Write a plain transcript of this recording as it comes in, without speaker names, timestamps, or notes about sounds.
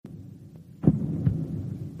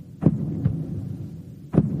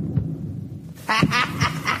Yippee!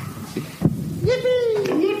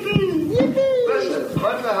 Yippee! Yippee! Listen,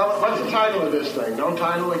 what's the title of this thing? Don't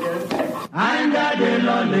title again?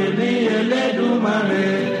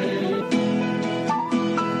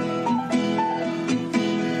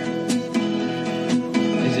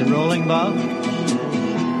 Is it rolling, Bob?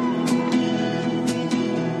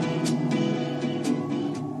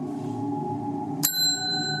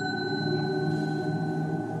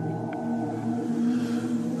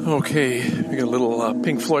 Okay, we got a little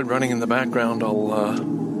Pink Floyd running in the background. I'll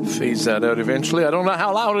phase that out eventually. I don't know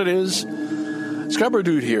how loud it is. Scrubber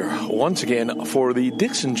Dude here, once again, for the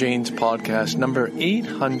Dixon Janes podcast, number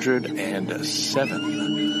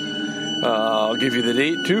 807. I'll give you the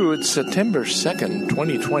date, too. It's September 2nd,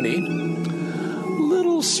 2020.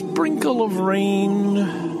 Little sprinkle of rain,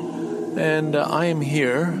 and I am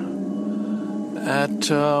here at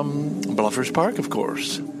Bluffers Park, of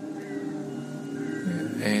course.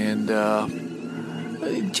 And,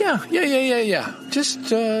 yeah.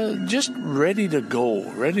 Just ready to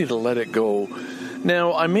go, ready to let it go.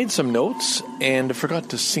 Now, I made some notes and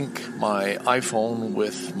forgot to sync my iPhone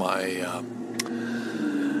with my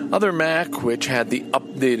other Mac, which had the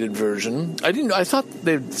updated version. I thought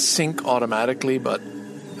they'd sync automatically, but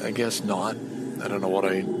I guess not. I don't know what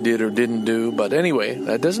I did or didn't do, but anyway,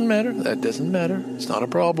 that doesn't matter. It's not a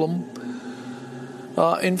problem.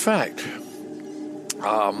 In fact,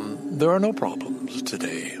 there are no problems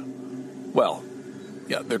today. Well,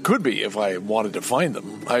 yeah, there could be if I wanted to find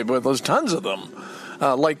them. There's tons of them.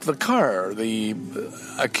 Like the car, the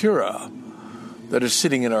Acura, that is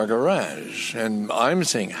sitting in our garage, and I'm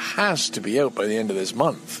saying has to be out by the end of this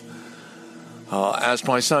month. Asked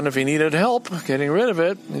my son if he needed help getting rid of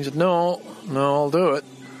it. He said, no, I'll do it.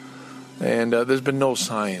 And there's been no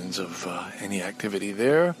signs of any activity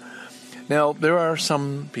there. Now, there are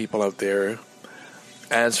some people out there,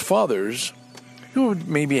 as fathers, who would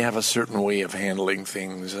maybe have a certain way of handling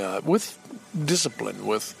things with discipline,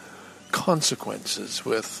 with consequences,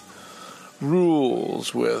 with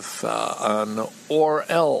rules, with an or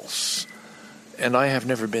else. And I have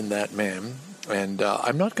never been that man, and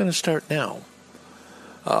I'm not going to start now.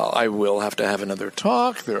 I will have to have another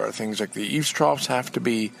talk. There are things like the eaves troughs have to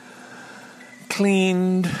be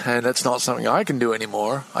cleaned, and that's not something I can do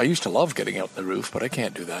anymore. I used to love getting out the roof, but I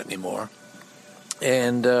can't do that anymore.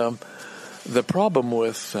 And the problem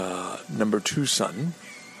with number 2 son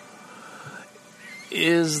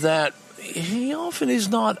is that he often is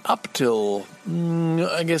not up till,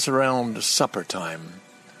 I guess, around supper time.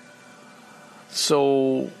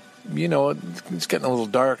 So, it's getting a little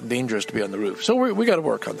dark, dangerous to be on the roof. So we got to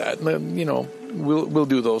work on that. We'll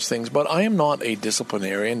do those things. But I am not a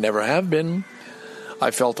disciplinarian, never have been.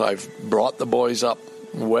 I felt I've brought the boys up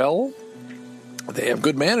well. They have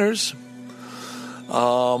good manners.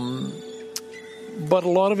 But a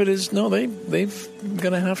lot of it is, they've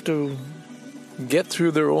going to have to get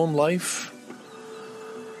through their own life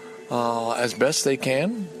as best they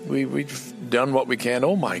can. We've done what we can.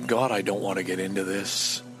 Oh my God, I don't want to get into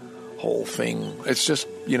this whole thing. It's just,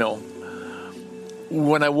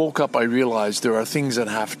 when I woke up, I realized there are things that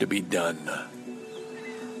have to be done.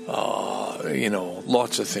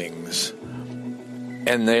 Lots of things.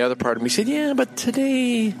 And the other part of me said, yeah, but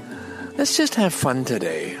today, let's just have fun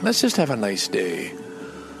today. Let's just have a nice day.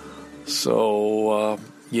 So,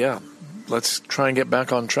 let's try and get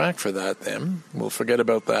back on track for that then. We'll forget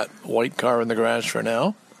about that white car in the garage for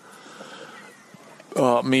now.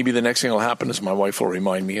 Maybe the next thing will happen is my wife will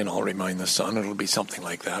remind me and I'll remind the son. It'll be something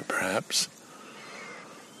like that, perhaps.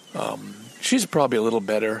 She's probably a little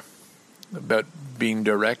better about being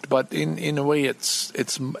direct, but in a way it's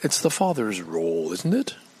the father's role, isn't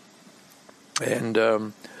it? And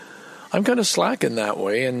I'm kind of slack in that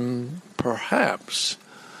way, and perhaps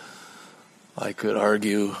I could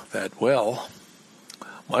argue that,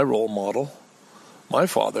 my role model, my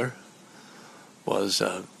father, was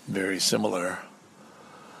very similar.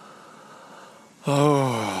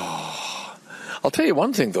 Oh, I'll tell you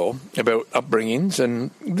one thing, though, about upbringings, and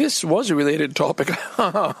this was a related topic.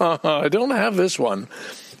 I don't have this one.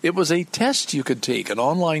 It was a test you could take, an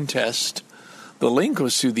online test. The link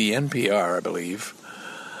was through the NPR, I believe,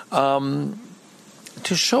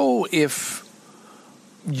 to show if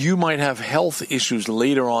you might have health issues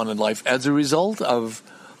later on in life as a result of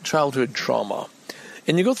childhood trauma.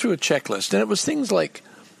 And you go through a checklist, and it was things like,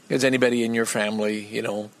 has anybody in your family,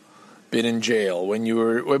 been in jail when you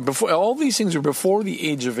were before? All these things were before the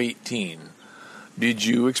age of 18. Did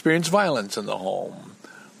you experience violence in the home?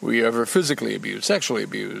 Were you ever physically abused, sexually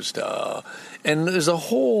abused? And there's a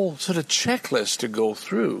whole sort of checklist to go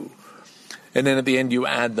through. And then at the end you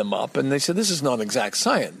add them up. And they said, this is not exact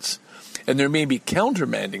science. And there may be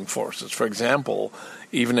countermanding forces. For example,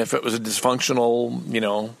 even if it was a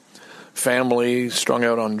dysfunctional, family strung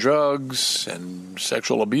out on drugs and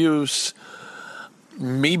sexual abuse,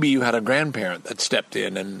 maybe you had a grandparent that stepped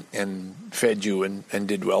in and fed you and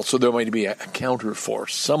did well. So there might be a counter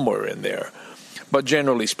force somewhere in there. But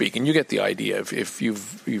generally speaking, you get the idea. If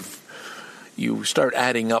you start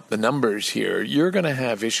adding up the numbers here, you're going to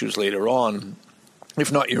have issues later on.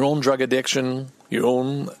 If not your own drug addiction, your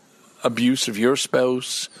own abuse of your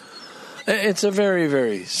spouse. It's a very,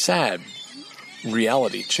 very sad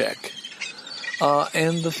reality check.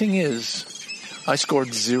 And the thing is, I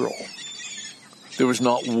scored 0. There was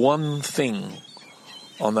not one thing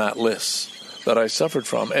on that list that I suffered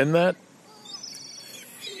from. And that,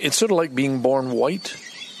 it's sort of like being born white.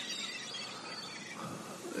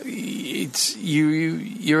 It's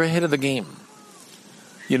you're ahead of the game.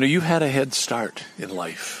 You had a head start in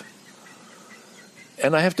life.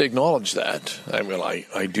 And I have to acknowledge that.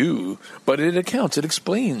 I do. But it accounts. It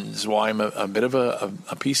explains why I'm a bit of a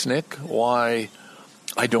peacenik, why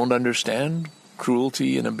I don't understand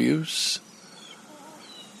cruelty and abuse.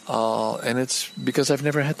 And it's because I've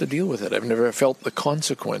never had to deal with it. I've never felt the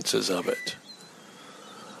consequences of it.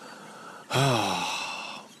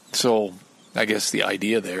 So I guess the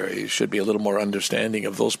idea there is should be a little more understanding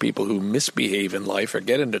of those people who misbehave in life or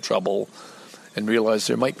get into trouble and realize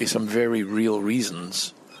there might be some very real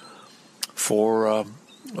reasons for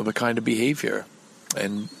the kind of behavior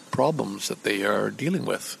and problems that they are dealing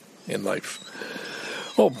with in life.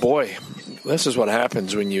 Oh boy, this is what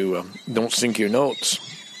happens when you don't sync your notes.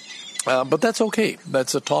 But that's okay.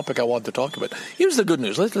 That's a topic I want to talk about. Here's the good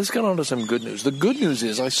news. Let's get on to some good news. The good news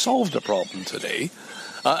is I solved a problem today.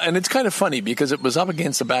 And it's kind of funny because it was up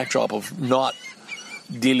against the backdrop of not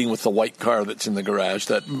dealing with the white car that's in the garage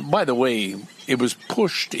that, by the way, it was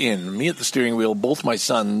pushed in. Me at the steering wheel, both my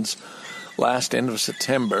sons, last end of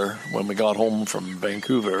September when we got home from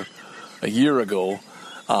Vancouver a year ago,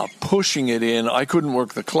 pushing it in. I couldn't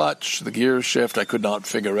work the clutch, the gear shift, I could not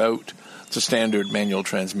figure out. It's a standard manual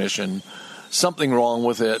transmission. Something wrong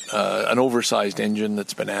with it, an oversized engine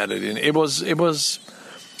that's been added in. It was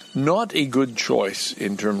not a good choice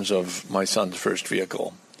in terms of my son's first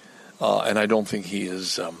vehicle. And I don't think he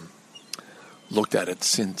has looked at it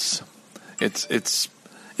since. It's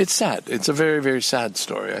sad. It's a very, very sad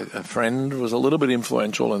story. A friend was a little bit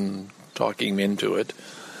influential in talking me into it.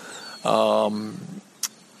 And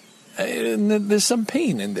there's some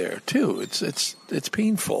pain in there too. It's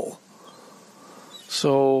painful.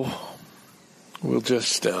 So we'll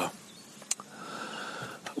just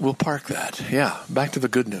we'll park that. Yeah, back to the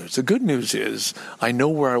good news. The good news is I know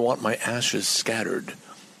where I want my ashes scattered.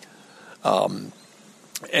 And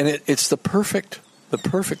it's the perfect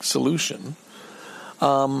solution.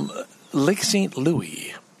 Lake St.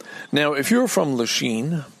 Louis. Now, if you're from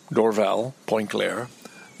Lachine, Dorval, Point Claire,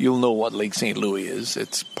 you'll know what Lake St. Louis is.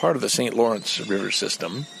 It's part of the St. Lawrence River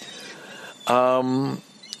system.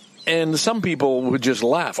 And some people would just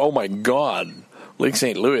laugh. Oh, my God, Lake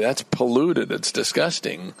St. Louis, that's polluted. It's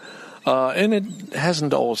disgusting. And it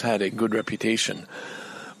hasn't always had a good reputation.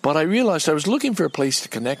 But I realized I was looking for a place to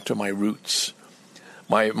connect to my roots.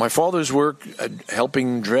 My father's work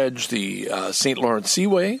helping dredge the St. Lawrence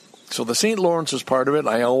Seaway. So the St. Lawrence is part of it.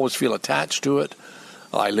 I always feel attached to it.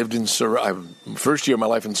 I lived in first year of my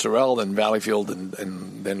life in Sorel, then Valleyfield,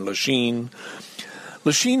 and then Lachine.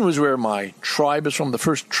 Lachine was where my tribe is from. The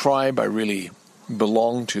first tribe I really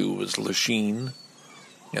belonged to was Lachine.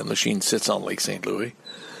 And Lachine sits on Lake St. Louis.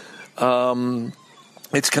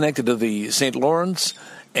 It's connected to the St. Lawrence.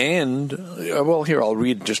 And, well, here, I'll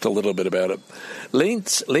read just a little bit about it.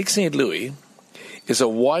 Lake St. Louis is a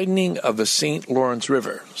widening of the St. Lawrence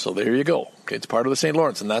River. So there you go. Okay, it's part of the St.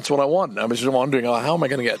 Lawrence, and that's what I want. I was just wondering, how am I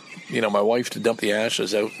going to get, my wife to dump the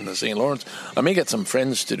ashes out in the St. Lawrence? I may get some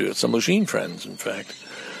friends to do it, some Lachine friends, in fact.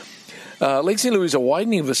 Lake St. Louis is a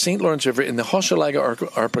widening of the St. Lawrence River in the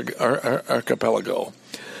Hochelaga Archipelago.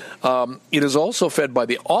 It is also fed by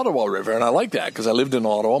the Ottawa River, and I like that because I lived in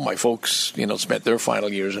Ottawa. My folks, spent their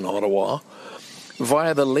final years in Ottawa,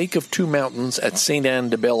 via the Lake of Two Mountains at St. Anne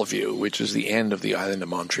de Bellevue, which is the end of the island of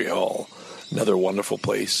Montreal. Another wonderful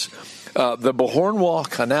place. The Beauharnois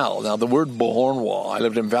Canal. Now, the word Beauharnois, I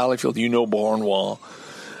lived in Valleyfield, Beauharnois.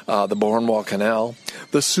 The Beauharnois Canal.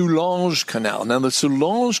 The Soulanges Canal. Now, the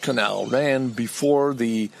Soulanges Canal ran before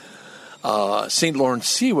the St. Lawrence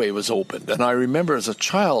Seaway was opened. And I remember as a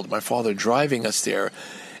child, my father driving us there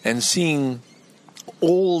and seeing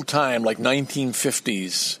old time, like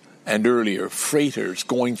 1950s and earlier, freighters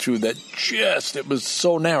going through that it was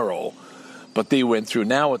so narrow. But they went through.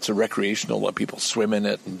 Now it's a recreational. People swim in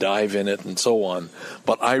it and dive in it and so on.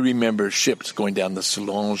 But I remember ships going down the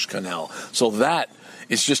Soulanges Canal. So that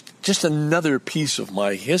is just another piece of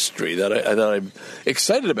my history that I'm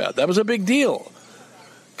excited about. That was a big deal.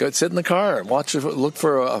 Go sit in the car and look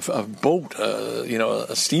for a boat,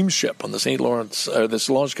 a steamship on the St. Lawrence, the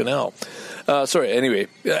Soulanges Canal. Anyway,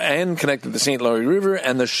 and connected the St. Lawrence River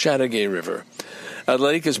and the Chateauguay River. The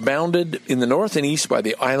lake is bounded in the north and east by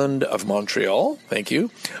the island of Montreal, thank you,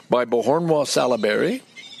 by Beauharnois-Salaberry,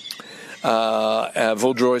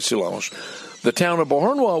 Vaudreuil-Soulanges. The town of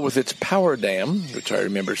Beauharnois with its power dam, which I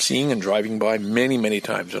remember seeing and driving by many, many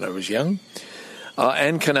times when I was young,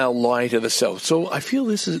 and canal lie to the south. So I feel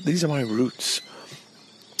these are my roots.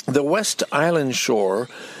 The West Island shore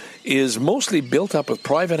is mostly built up with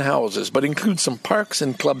private houses, but includes some parks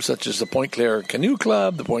and clubs such as the Point Claire Canoe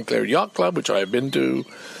Club, the Point Claire Yacht Club, which I have been to.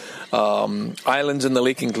 Islands in the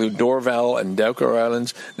lake include Dorval and Douker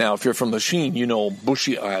Islands. Now, if you're from Lachine, you know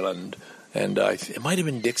Bushy Island, and it might have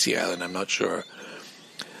been Dixie Island, I'm not sure.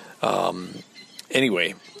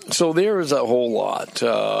 Anyway, so there is a whole lot.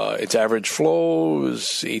 Its average flow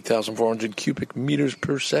is 8,400 cubic meters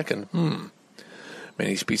per second.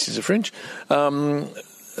 Many species of French.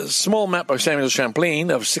 A small map by Samuel Champlain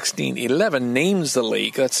of 1611 names the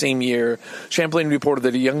lake. That same year, Champlain reported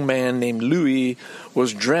that a young man named Louis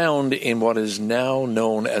was drowned in what is now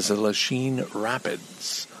known as the Lachine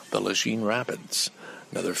Rapids. The Lachine Rapids,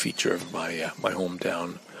 another feature of my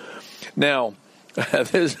hometown. Now,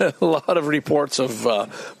 there's a lot of reports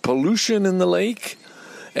of pollution in the lake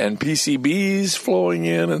and PCBs flowing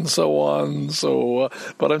in and so on.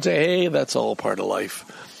 But I'm saying, hey, that's all part of life.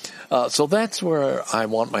 So that's where I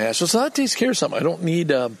want my ashes. So that takes care of something. I don't need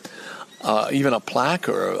even a plaque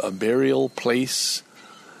or a burial place.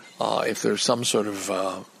 If there's some sort of,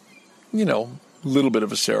 little bit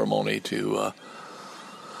of a ceremony to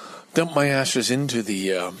dump my ashes into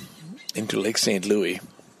Lake St. Louis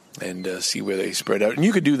and see where they spread out. And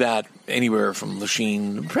you could do that anywhere from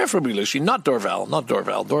Lachine, preferably Lachine, not Dorval.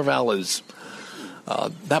 Dorval is,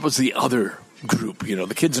 that was the other group,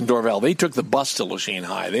 the kids in Dorval, they took the bus to Lachine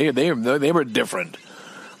High. They were different.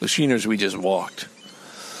 Lachiners, we just walked.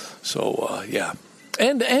 So, yeah.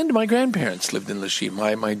 And my grandparents lived in Lachine.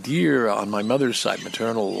 My dear, on my mother's side,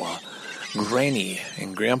 maternal granny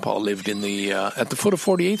and grandpa lived in at the foot of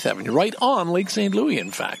 48th Avenue, right on Lake St. Louis,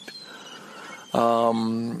 in fact.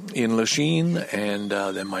 In Lachine, and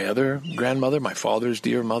then my other grandmother, my father's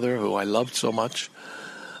dear mother, who I loved so much,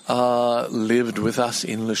 lived with us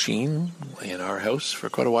in Lachine, in our house for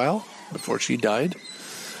quite a while before she died.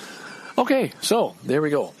 Okay, so there we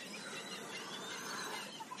go.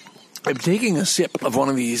 I'm taking a sip of one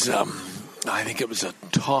of these, I think it was a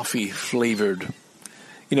toffee-flavored,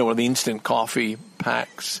 one of the instant coffee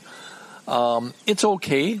packs. It's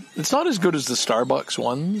okay. It's not as good as the Starbucks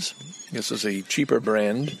ones. This is a cheaper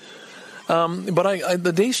brand. But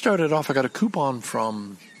the day started off, I got a coupon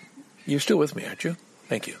from... You're still with me, aren't you?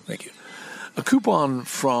 Thank you. A coupon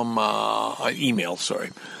from email,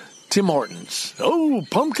 Tim Hortons. Oh,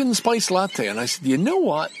 pumpkin spice latte. And I said, you know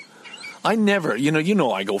what? I never,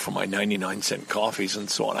 I go for my 99-cent coffees and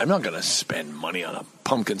so on. I'm not going to spend money on a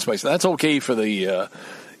pumpkin spice. That's okay for the,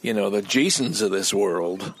 the Jasons of this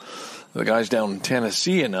world, the guys down in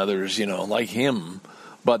Tennessee and others, like him.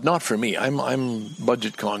 But not for me. I'm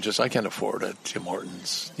budget conscious. I can't afford a Tim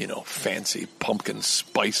Hortons, fancy pumpkin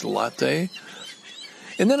spice latte.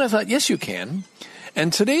 And then I thought, yes, you can.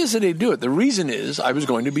 And today is the day to do it. The reason is I was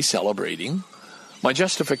going to be celebrating my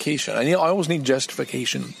justification. I always need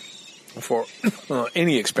justification for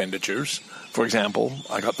any expenditures. For example,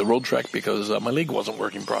 I got the road trek because my leg wasn't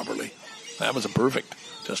working properly. That was a perfect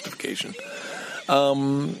justification.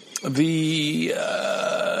 The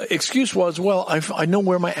excuse was, well, I know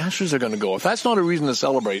where my ashes are going to go. If that's not a reason to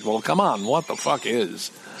celebrate, well, come on, what the fuck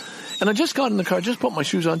is? And I just got in the car, just put my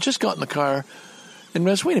shoes on, just got in the car, and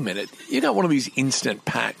realized, wait a minute, you got one of these instant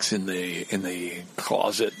packs in the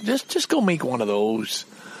closet. Just go make one of those.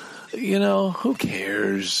 Who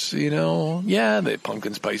cares? Yeah, the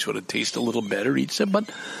pumpkin spice would have tasted a little better each time, but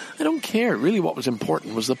I don't care. Really, what was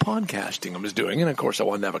important was the podcasting I was doing, and of course, I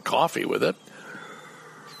wanted to have a coffee with it.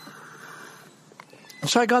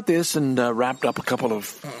 So I got this and wrapped up a couple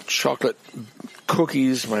of chocolate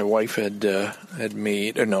cookies my wife had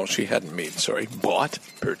made. Or no, she hadn't made. Sorry,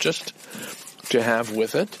 purchased to have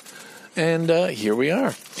with it. And here we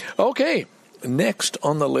are. Okay, next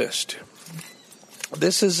on the list.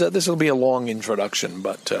 This will be a long introduction,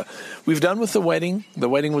 but we've done with the wedding. The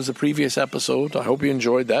wedding was the previous episode. I hope you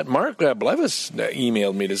enjoyed that. Mark Blevis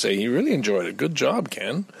emailed me to say he really enjoyed it. Good job,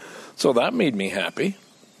 Ken. So that made me happy.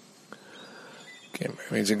 Can't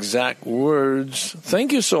remember his exact words.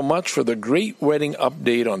 Thank you so much for the great wedding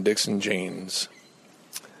update on Dixon Janes.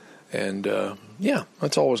 And, yeah,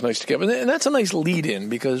 that's always nice to get. And that's a nice lead-in,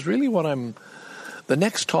 because really the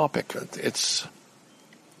next topic, it's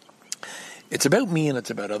about me and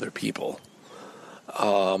it's about other people.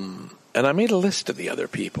 And I made a list of the other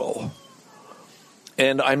people.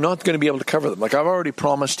 And I'm not going to be able to cover them. Like, I've already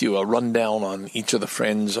promised you a rundown on each of the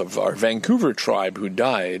friends of our Vancouver tribe who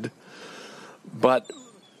died. But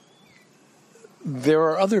there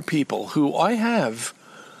are other people who I have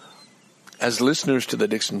as listeners to the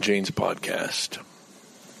Dixon Janes podcast,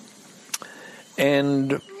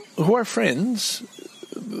 and who are friends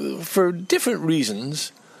for different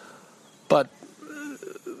reasons, but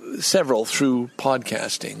several through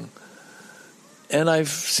podcasting. And I've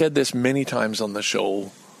said this many times on the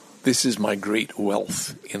show, this is my great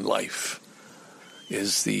wealth in life,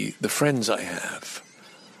 is the friends I have.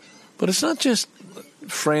 But it's not just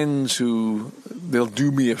friends who they'll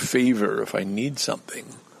do me a favor if I need something,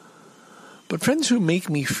 but friends who make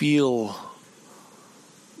me feel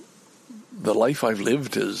the life I've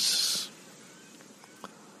lived is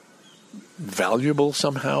valuable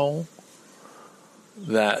somehow,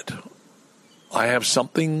 that I have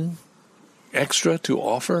something extra to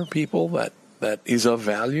offer people that is of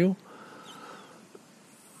value.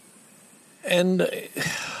 And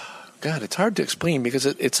God, it's hard to explain, because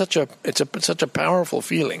it's such a powerful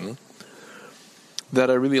feeling that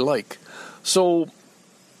I really like. So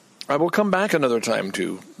I will come back another time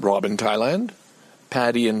to Rob in Thailand,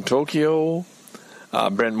 Patty in Tokyo,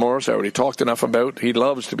 Brent Morris I already talked enough about. He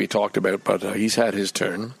loves to be talked about, but he's had his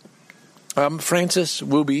turn. Francis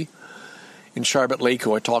Wooby in Charlotte Lake,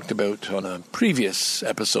 who I talked about on a previous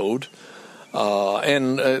episode.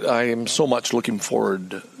 And I am so much looking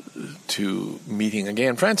forward to meeting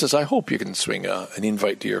again. Francis, I hope you can swing an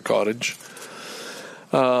invite to your cottage.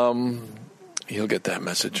 He'll get that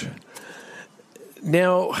message.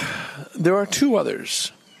 Now, there are two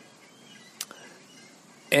others.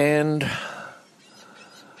 And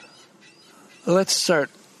let's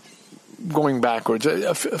start going backwards.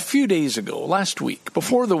 A few days ago, last week,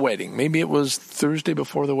 before the wedding, maybe it was Thursday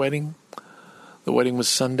before the wedding. The wedding was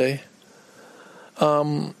Sunday.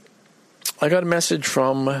 I got a message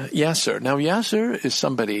from Yasser. Now, Yasser is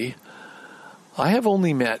somebody I have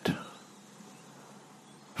only met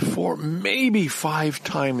 4, maybe 5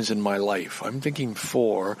 times in my life. I'm thinking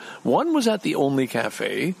 4. One was at the Only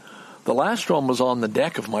Cafe. The last one was on the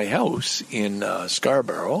deck of my house in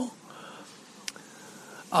Scarborough.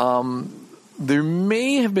 There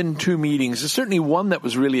may have been 2 meetings. There's certainly one that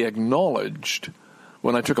was really acknowledged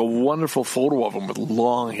when I took a wonderful photo of him with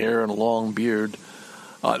long hair and a long beard,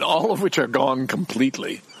 all of which are gone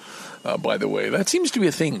completely, by the way. That seems to be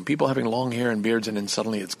a thing, people having long hair and beards, and then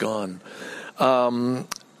suddenly it's gone.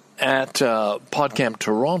 At PodCamp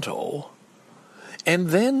Toronto, and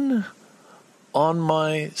then on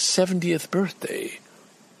my 70th birthday,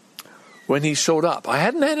 when he showed up. I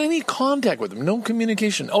hadn't had any contact with him, no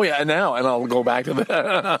communication. Oh, yeah, and I'll go back to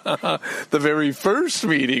the very first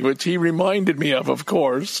meeting, which he reminded me of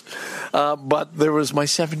course. But there was my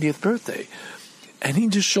 70th birthday, and he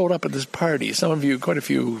just showed up at this party. Some of you, quite a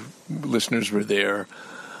few listeners were there.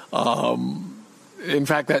 In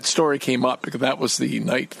fact, that story came up because that was the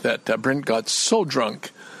night that Brent got so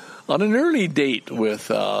drunk on an early date with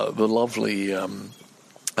the lovely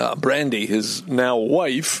Brandy, his now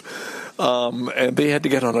wife, and they had to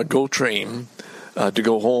get on a GO train to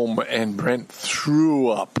go home, and Brent threw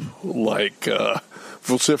up like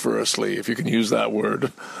vociferously, if you can use that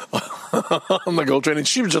word, on the GO train. And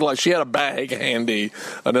she was just like, she had a bag handy,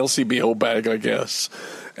 an LCBO bag, I guess,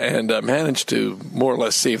 and managed to more or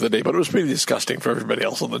less save the day, but it was pretty disgusting for everybody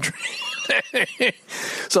else on the train.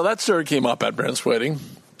 So that story came up at Brent's wedding.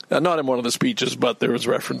 Not in one of the speeches, but there was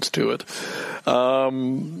reference to it.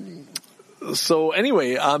 So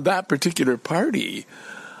anyway, on that particular party,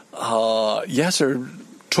 Yasser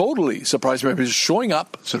totally surprised me. He was showing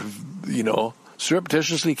up, sort of,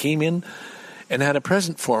 surreptitiously came in and had a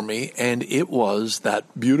present for me, and it was that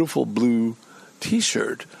beautiful blue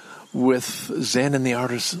T-shirt with Zen and the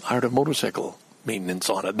Art of Motorcycle Maintenance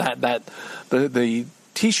on it. The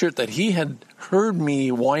T-shirt that he had heard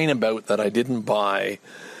me whine about that I didn't buy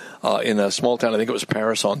in a small town. I think it was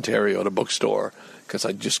Paris, Ontario, at a bookstore, because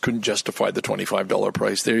I just couldn't justify the $25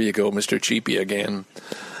 price. There you go, Mr. Cheapy again.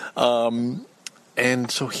 And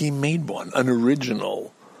so he made one, an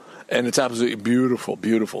original, and it's absolutely beautiful,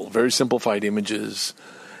 beautiful, very simplified images,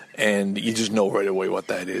 and you just know right away what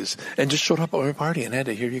that is. And just showed up at my party and had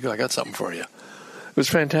to, here you go, I got something for you. It was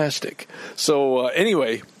fantastic. So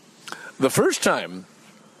anyway, the first time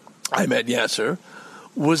I met Yasser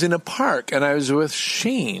was in a park, and I was with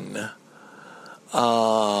Shane.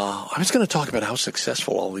 I was going to talk about how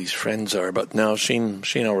successful all these friends are, but now Shane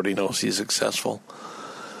already knows he's successful.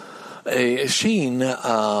 Shane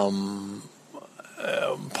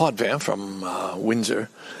Podvan from Windsor,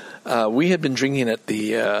 we had been drinking at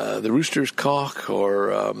the Rooster's Cock,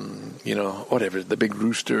 or whatever, the Big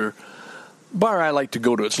Rooster bar I like to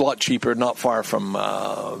go to. It's a lot cheaper, not far from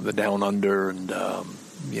the Down Under and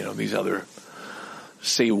these other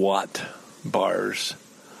say what bars.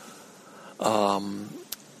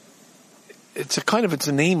 It's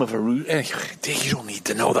a name of a rooster. You don't need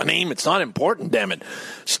to know the name. It's not important, damn it.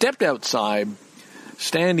 Stepped outside,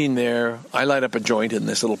 standing there. I light up a joint in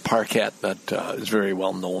this little parkette that is very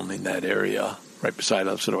well known in that area, right beside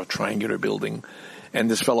a sort of a triangular building. And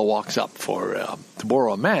this fellow walks up to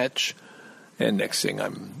borrow a match. And next thing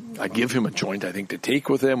I give him a joint, I think, to take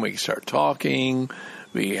with him. We start talking.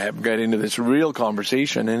 We got into this real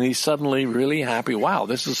conversation, and he's suddenly really happy. Wow,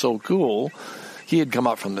 this is so cool. He had come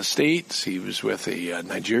up from the States. He was with a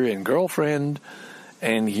Nigerian girlfriend,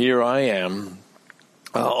 and here I am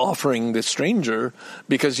offering this stranger,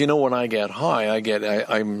 because, when I get high,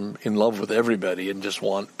 I'm in love with everybody and just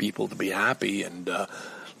want people to be happy and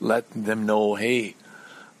let them know, hey,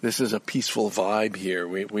 this is a peaceful vibe here.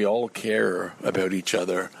 We all care about each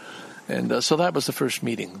other. And so that was the first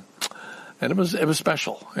meeting. And it was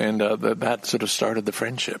special. And that sort of started the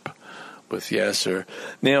friendship with Yasser.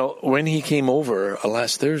 Now, when he came over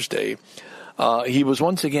last Thursday, he was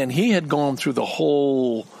once again, he had gone through the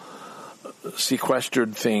whole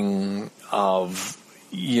sequestered thing of,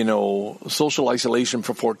 social isolation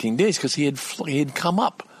for 14 days, because he had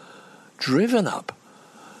driven up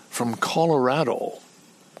from Colorado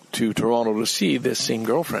to Toronto to see this same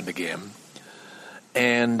girlfriend again.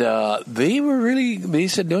 And they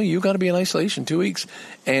said, no, you got to be in isolation 2 weeks.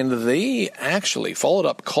 And they actually followed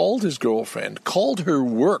up, called his girlfriend, called her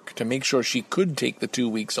work to make sure she could take the 2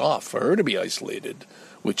 weeks off for her to be isolated,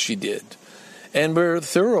 which she did. And we're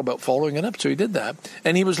thorough about following it up, so he did that.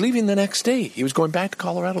 And he was leaving the next day. He was going back to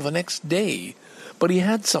Colorado the next day. But he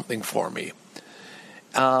had something for me.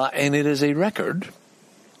 And it is a record,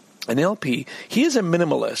 an LP. He is a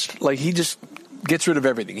minimalist. Like, he just gets rid of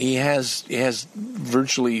everything. He has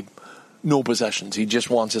virtually no possessions. He just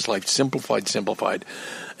wants his life simplified.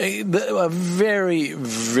 A very,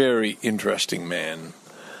 very interesting man.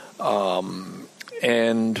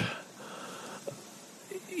 And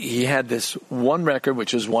he had this one record,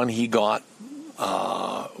 which is one he got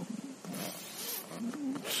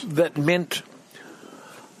that meant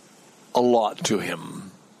a lot to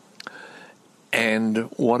him, and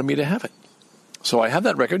wanted me to have it. So I have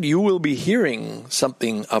that record. You will be hearing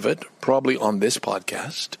something of it probably on this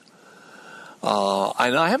podcast.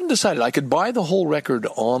 And I haven't decided. I could buy the whole record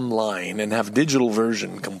online and have digital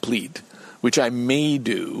version complete, which I may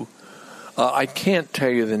do. I can't tell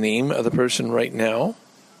you the name of the person right now.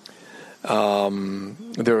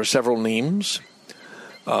 There are several names.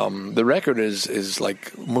 The record is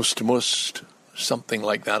like Must, something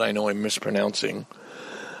like that. I know I'm mispronouncing.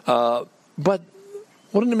 But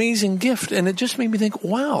what an amazing gift. And it just made me think,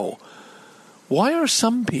 wow, why are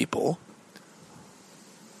some people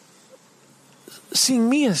seeing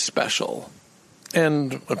me as special?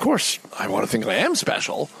 And, of course, I want to think I am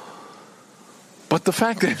special. But the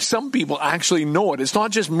fact that some people actually know it, it's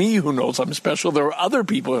not just me who knows I'm special. There are other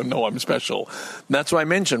people who know I'm special. That's why I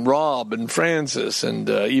mentioned Rob and Francis and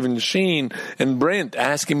even Shane and Brent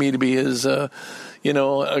asking me to be his, a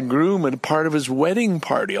groom and part of his wedding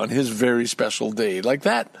party on his very special day. Like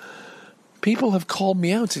that, people have called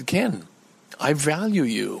me out and said, Ken, I value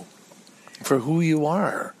you for who you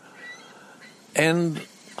are. And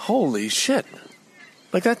holy shit.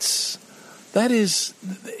 Like that is...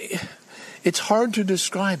 It's hard to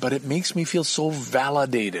describe, but it makes me feel so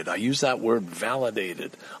validated. I use that word,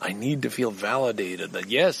 validated. I need to feel validated that,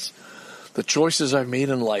 yes, the choices I've made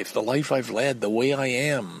in life, the life I've led, the way I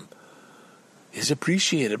am, is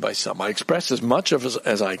appreciated by some. I express as much of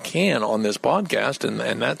as I can on this podcast, and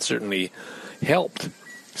that certainly helped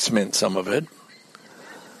cement some of it.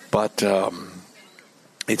 But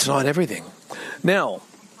it's not everything. Now,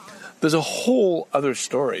 there's a whole other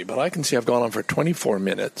story, but I can see I've gone on for 24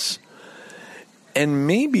 minutes. And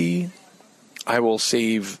maybe I will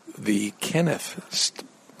save the Kenneth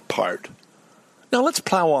part. Now let's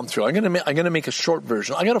plow on through. I'm gonna make a short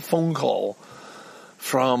version. I got a phone call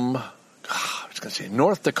from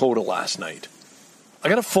North Dakota last night. I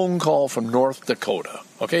got a phone call from North Dakota.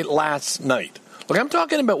 Okay, last night. Look, I'm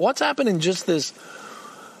talking about what's happened in just this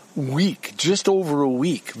week, just over a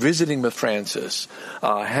week, visiting with Francis,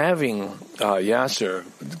 having Yasser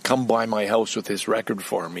come by my house with his record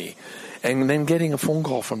for me, and then getting a phone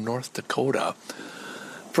call from North Dakota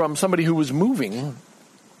from somebody who was moving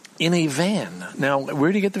in a van. Now,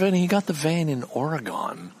 where did he get the van? He got the van in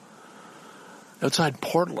Oregon, outside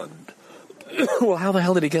Portland. Well, how the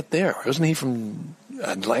hell did he get there? Wasn't he from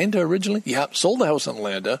Atlanta originally? Yeah, sold the house in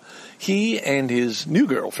Atlanta. He and his new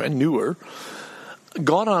girlfriend, newer,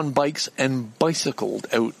 got on bikes and bicycled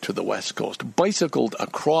out to the West Coast, bicycled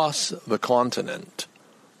across the continent.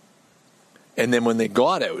 And then when they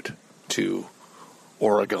got out to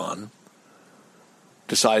Oregon,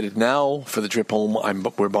 decided now for the trip home,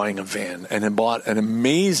 we're buying a van. And then bought an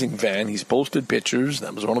amazing van. He's posted pictures.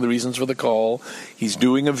 That was one of the reasons for the call. He's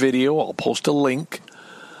doing a video. I'll post a link.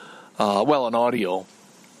 An audio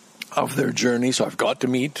of their journey. So I've got to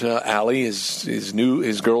meet Allie,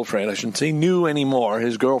 his girlfriend. I shouldn't say new anymore.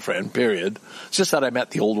 His girlfriend, period. It's just that I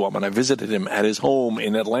met the old woman. I visited him at his home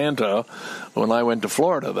in Atlanta when I went to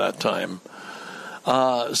Florida that time.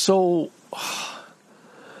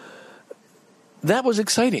 That was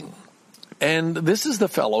exciting. And this is the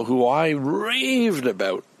fellow who I raved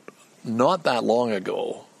about not that long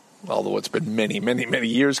ago, although it's been many, many, many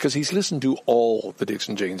years, because he's listened to all the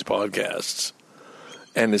Dixon Janes podcasts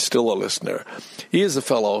and is still a listener. He is the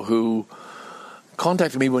fellow who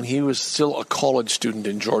contacted me when he was still a college student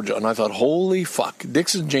in Georgia, and I thought, holy fuck,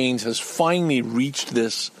 Dixon Janes has finally reached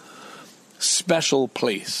this special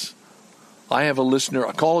place. I have a listener,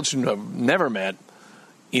 a college student I've never met,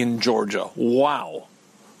 in Georgia. Wow.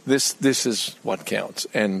 This is what counts.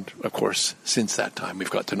 And, of course, since that time, we've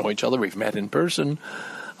got to know each other. We've met in person.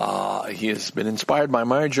 He has been inspired by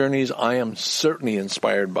my journeys. I am certainly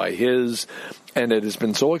inspired by his. And it has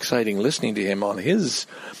been so exciting listening to him on his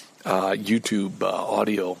YouTube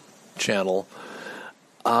audio channel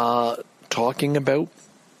talking about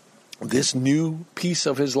this new piece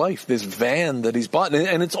of his life, this van that he's bought.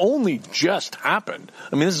 And it's only just happened.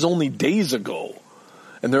 I mean, this is only days ago.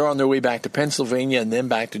 And they're on their way back to Pennsylvania and then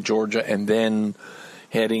back to Georgia and then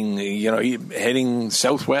heading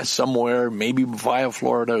southwest somewhere, maybe via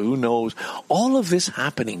Florida, who knows. All of this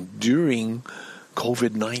happening during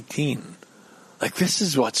COVID-19. Like, this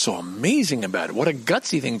is what's so amazing about it. What a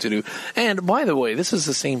gutsy thing to do. And, by the way, this is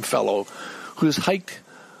the same fellow who's hiked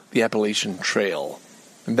the Appalachian Trail.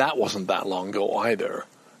 And that wasn't that long ago either.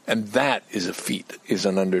 And that is a feat, is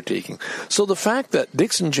an undertaking. So the fact that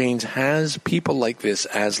Dixon Janes has people like this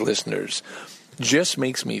as listeners just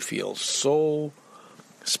makes me feel so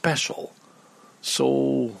special,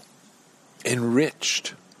 so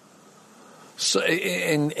enriched. So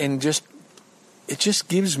and just it just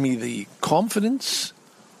gives me the confidence,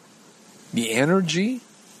 the energy,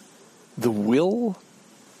 the will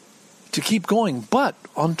to keep going. But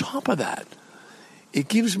on top of that,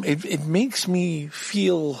 it makes me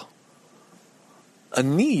feel a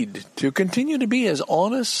need to continue to be as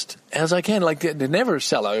honest as I can. Like, to never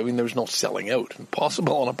sell out. I mean, there's no selling out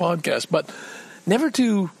possible on a podcast, but never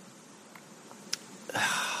to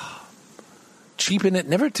cheapen it,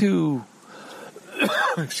 never to,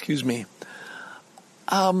 excuse me,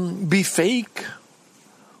 be fake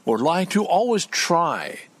or lie, to always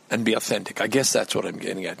try and be authentic. I guess that's what I'm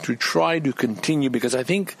getting at. To try to continue, because I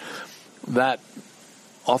think that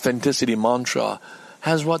authenticity mantra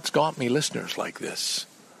has what's got me listeners like this.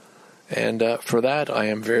 And for that, I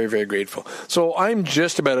am very, very grateful. So I'm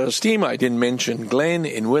just about out of steam. I didn't mention Glenn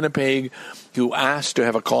in Winnipeg, who asked to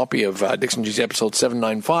have a copy of Dixon Janes episode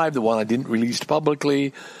 795, the one I didn't release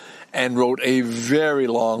publicly, and wrote a very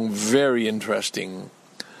long, very interesting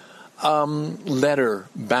letter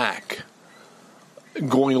back,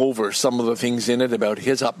 going over some of the things in it about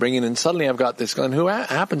his upbringing. And suddenly I've got this Glenn who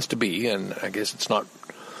happens to be, and I guess it's not,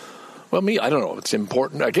 well, I don't know if it's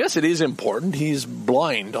important. I guess it is important. He's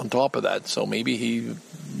blind on top of that. So maybe he,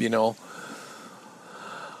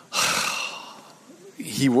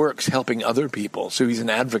 he works helping other people. So he's an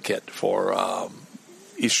advocate for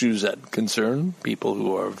issues that concern people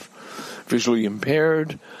who are visually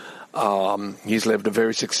impaired. He's lived a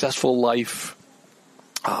very successful life,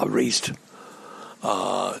 raised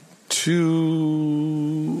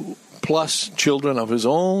 2+ children of his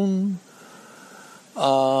own,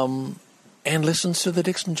 and listens to the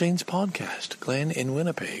Dixon Janes podcast, Glenn in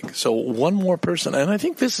Winnipeg. So one more person, and I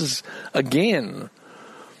think this is, again,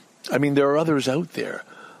 I mean, there are others out there,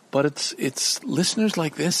 but it's listeners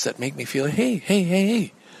like this that make me feel,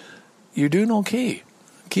 hey, you're doing okay.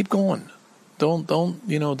 Keep going.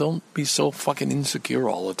 don't be so fucking insecure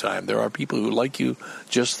all the time. There are people who like you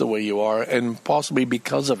just the way you are, and possibly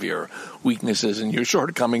because of your weaknesses and your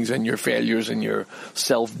shortcomings and your failures and your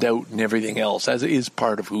self-doubt and everything else, as it is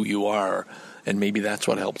part of who you are. And maybe that's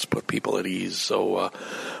what helps put people at ease. So,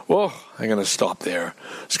 I'm going to stop there.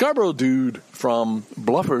 Scarborough Dude from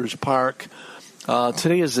Bluffers Park.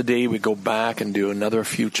 Today is the day we go back and do another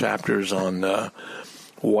few chapters on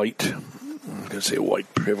white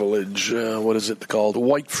privilege. What is it called?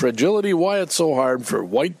 White Fragility, Why It's So Hard for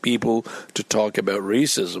White People to Talk About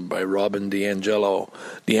Racism by Robin DiAngelo.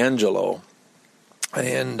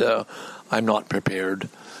 And I'm not prepared.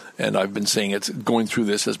 And I've been saying going through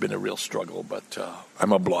this has been a real struggle, but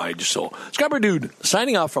I'm obliged. So, Scarborough Dude,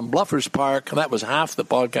 signing off from Bluffers Park. That was half the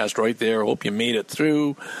podcast right there. Hope you made it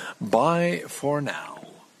through. Bye for now.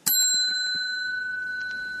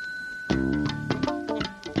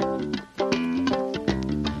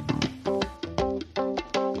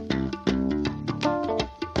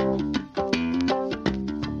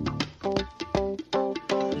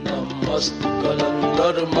 मस्त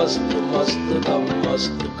कलंदर मस्त मस्त दम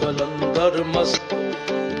मस्त कलंदर मस्त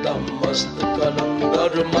दम मस्त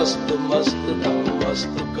कलंदर मस्त मस्त दम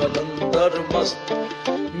मस्त कलंदर मस्त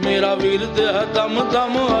मेरा विरद है दम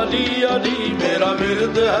दम अली अली मेरा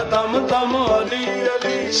विरद है दम दम अली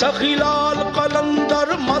अली सखी लाल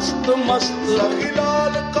कलंदर मस्त मस्त सखी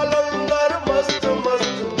लाल कलंदर मस्त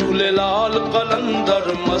मस्त दूल्हे लाल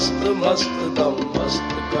कलंदर मस्त मस्त दम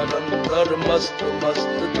मस्त कलंदर मस्त मस्त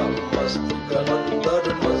दम मस्त कलंदर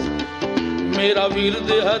मस्त मेरा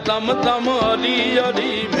विरद है दम दम अली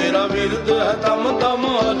अली मेरा विरद है दम दम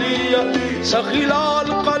अली अली सखी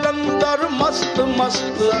लाल कलंदर मस्त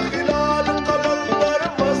मस्त सखी लाल कलंदर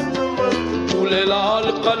मस्त मस्त दूल्हे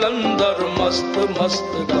लाल कलंदर मस्त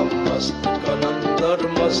मस्त दम मस्त कलंदर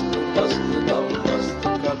मस्त मस्त दम मस्त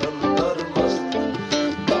कलंदर मस्त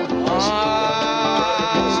दम मस्त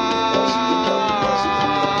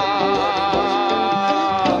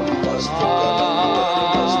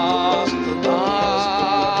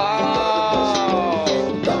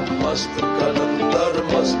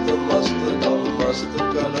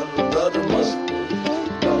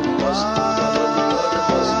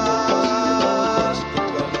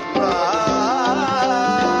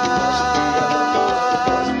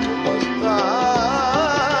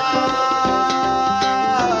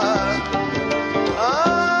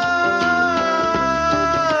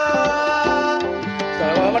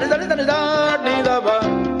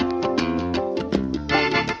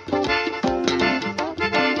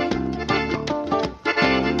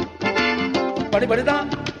bari da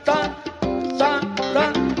sa sa sa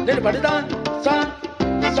ne bari da sa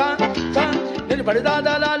sa sa ne bari da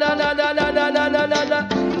la la la la la la la la la la la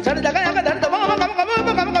sa da ga ga da da ma ma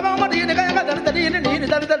ma ma di ne ga ga da da ni ni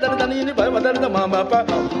da da da ni ni ba da da ma ma pa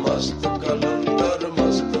mast kalandar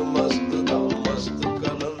mast mast da mast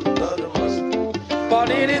kalandar mast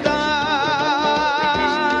pani ni da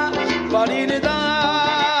pani ni da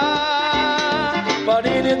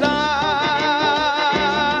pani ni da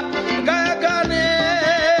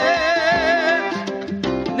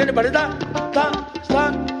bari da ta sa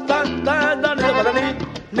ta da da ni da ni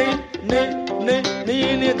ni ni ni ni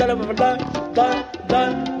ni da da da da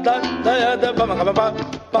da da da da pa ma pa pa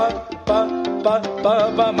pa pa pa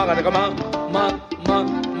pa ma ga ma ma ma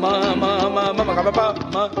ma ma ma ma ma ga pa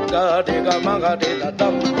ma ga de da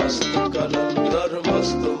dam mast kalandar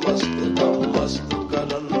mast mast dam mast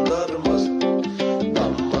kalandar mast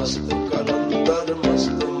dam mast kalandar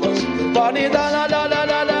mast mast pani da la la la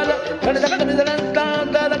la la da da da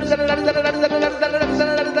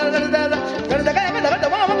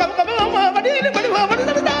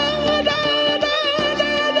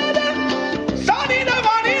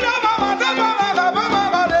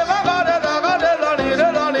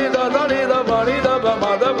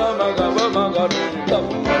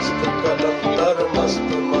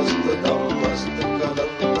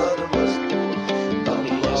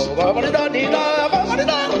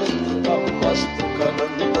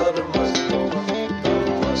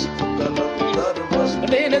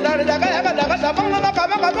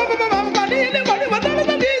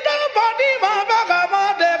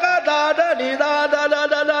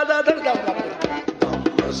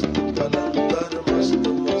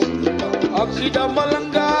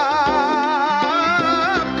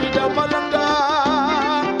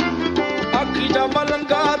Akida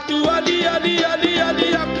malanga tu ali ali ali ali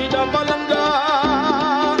akida malanga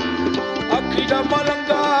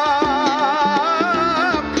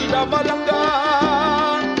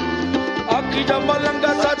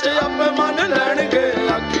सच आप मन लैणगे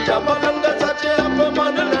akida malanga सच आप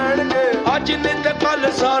मन लैणगे अज नित कल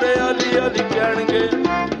सारे अली ਅਲੀ ਕਹਿਣਗੇ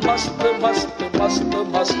ਮਸਤ ਮਸਤ ਮਸਤ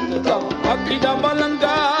ਮਸਤ ਦਮ ਅੱਖੀ ਦਾ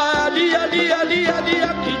ਮਲੰਗਾ ਅਲੀ ਅਲੀ ਅਲੀ ਅਲੀ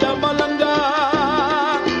ਅੱਖੀ ਦਾ ਮਲੰਗਾ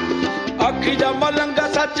ਅੱਖੀ ਦਾ ਮਲੰਗਾ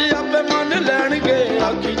ਸੱਚ ਆਪੇ ਮੰਨ ਲੈਣਗੇ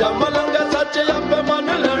ਅੱਖੀ ਦਾ ਮਲੰਗਾ ਸੱਚ ਆਪੇ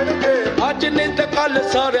ਮੰਨ ਲੈਣਗੇ ਅੱਜ ਨਹੀਂ ਤੇ ਕੱਲ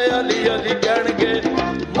ਸਾਰੇ ਅਲੀ ਅਲੀ ਕਹਿਣਗੇ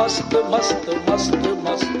ਮਸਤ ਮਸਤ ਮਸਤ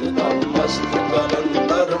ਮਸਤ ਦਮ ਮਸਤ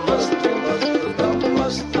ਕਲੰਦਰ ਮਸਤ ਮਸਤ ਦਮ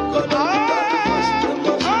ਮਸਤ ਕਲੰਦਰ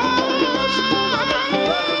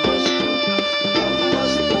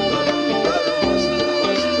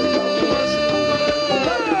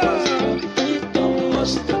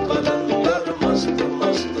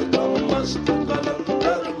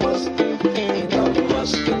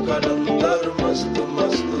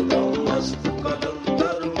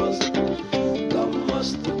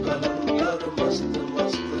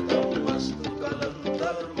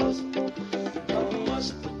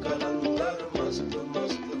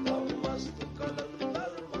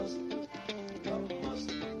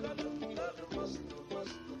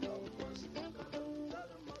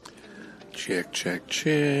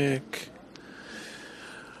Check.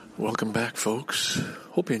 Welcome back, folks.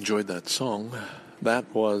 Hope you enjoyed that song. That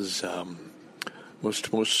was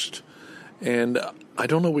Most. And I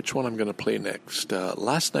don't know which one I'm going to play next.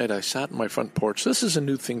 Last night I sat on my front porch. This is a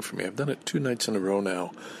new thing for me. I've done it 2 nights in a row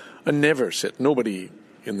now. I never sit. Nobody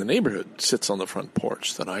in the neighborhood sits on the front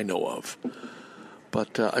porch that I know of.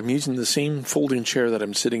 But I'm using the same folding chair that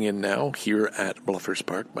I'm sitting in now here at Bluffers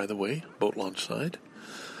Park, by the way, boat launch side.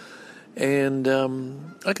 And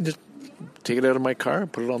I can just take it out of my car,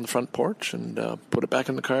 put it on the front porch, and put it back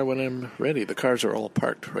in the car when I'm ready. The cars are all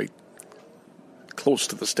parked right close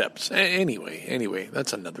to the steps. Anyway,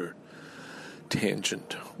 that's another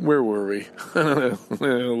tangent. Where were we?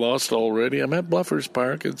 Lost already. I'm at Bluffers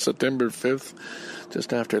Park. It's September 5th,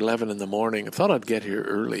 just after 11 in the morning. I thought I'd get here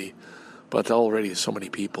early, but already so many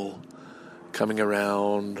people coming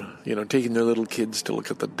around, taking their little kids to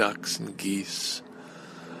look at the ducks and geese.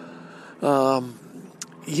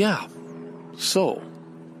 Yeah, so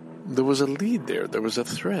there was a lead there. There was a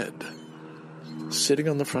thread sitting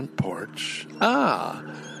on the front porch.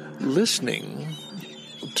 Listening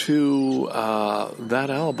to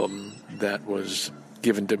that album that was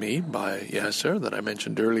given to me by Yasser that I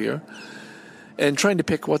mentioned earlier, and trying to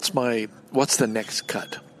pick what's the next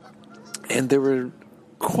cut. And there were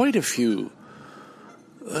quite a few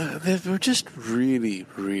that were just really,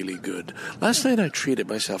 really good. Last night I treated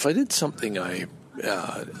myself. I did something I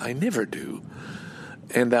never do,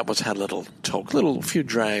 and that was had a little toke, few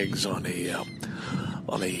drags on a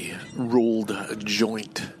rolled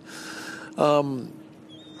joint.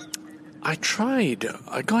 I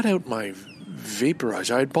got out my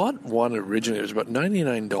vaporizer. I had bought one originally. It was about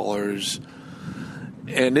 $99,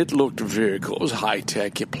 and it looked very cool. It was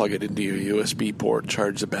high-tech. You plug it into your USB port,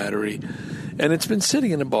 charge the battery, and it's been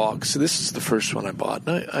sitting in a box. This is the first one I bought.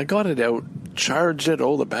 And I got it out, charged it.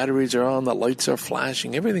 Oh, the batteries are on, the lights are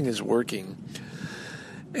flashing, everything is working.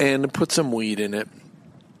 And put some weed in it,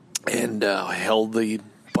 and held the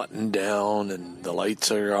button down, and the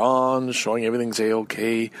lights are on, showing everything's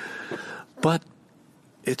A-okay. But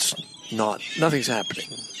it's not. Nothing's happening.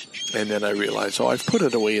 And then I realized, I've put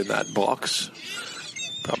it away in that box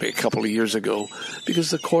probably a couple of years ago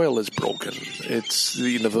because the coil is broken. It's,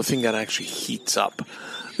 the thing that actually heats up.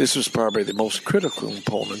 This was probably the most critical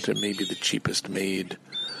component and maybe the cheapest made.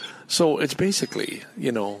 So it's basically,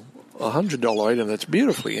 $100 item that's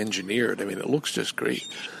beautifully engineered. I mean, it looks just great.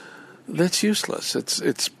 That's useless.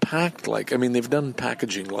 It's packed they've done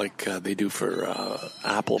packaging like they do for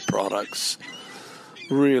Apple products.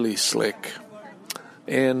 Really slick.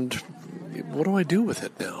 And what do I do with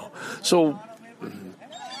it now? So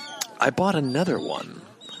I bought another one.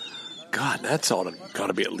 God, that's got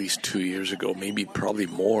to be at least 2 years ago, probably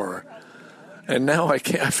more. And now I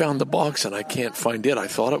found the box and I can't find it. I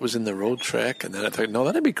thought it was in the road track, and then I thought, no,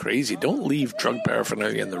 that'd be crazy. Don't leave drug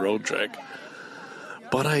paraphernalia in the road track.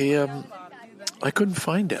 But I couldn't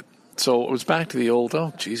find it. So it was back to the old,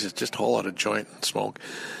 just haul out a joint and smoke.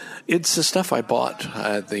 It's the stuff I bought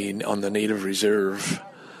on the Native Reserve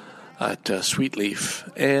at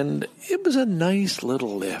Sweetleaf, and it was a nice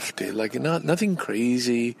little lift. Nothing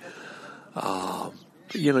crazy.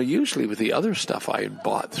 Usually with the other stuff I had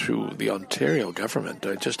bought through the Ontario government,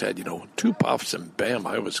 I just had, 2 puffs and bam,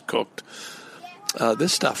 I was cooked.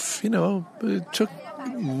 This stuff, it took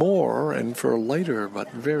more and for a lighter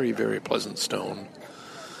but very, very pleasant stone.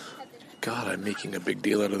 God, I'm making a big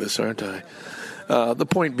deal out of this, aren't I? The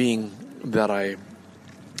point being that I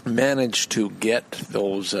managed to get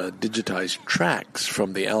those digitized tracks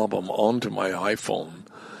from the album onto my iPhone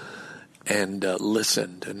and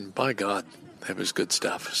listened, and by God, It was good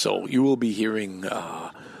stuff. So you will be hearing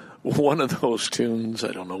one of those tunes.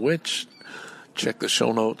 I don't know which. Check the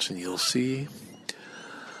show notes and you'll see.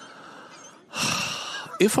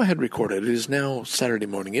 If I had recorded, it is now Saturday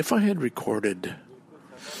morning. If I had recorded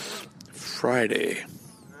Friday,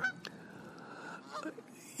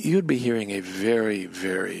 you'd be hearing a very,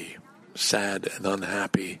 very sad and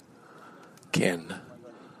unhappy Ken.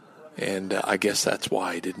 And I guess that's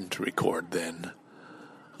why I didn't record then.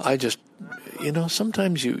 I just,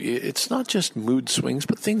 sometimes it's not just mood swings,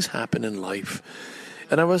 but things happen in life.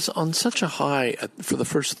 And I was on such a high for the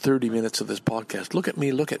first 30 minutes of this podcast. Look at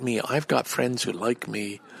me. I've got friends who like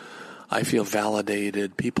me. I feel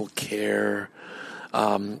validated. People care.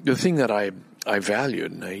 The thing that I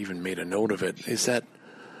valued, and I even made a note of it, is that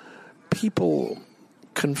people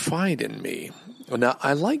confide in me. Now,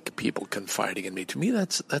 I like people confiding in me. To me,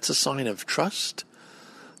 that's a sign of trust.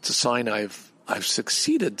 It's a sign I've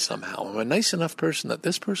succeeded somehow. I'm a nice enough person that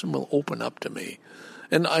this person will open up to me.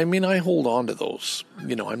 And I mean, I hold on to those.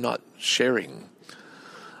 I'm not sharing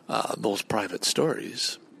those private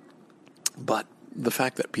stories. But the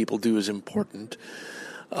fact that people do is important.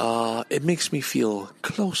 It makes me feel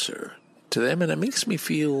closer to them, and it makes me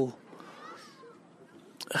feel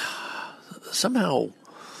somehow.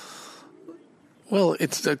 Well,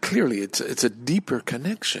 it's clearly it's a deeper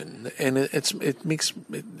connection, and it's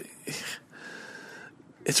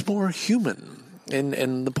more human.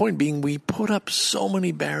 And the point being, we put up so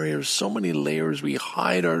many barriers, so many layers. We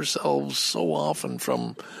hide ourselves so often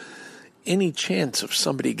from any chance of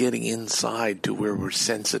somebody getting inside to where we're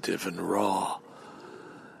sensitive and raw.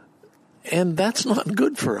 And that's not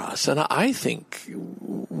good for us. And I think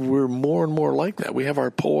we're more and more like that. We have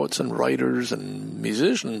our poets and writers and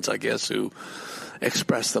musicians, I guess, who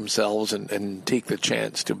express themselves and take the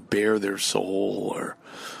chance to bare their soul or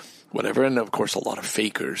whatever. And, of course, a lot of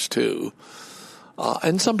fakers, too.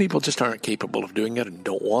 And some people just aren't capable of doing it and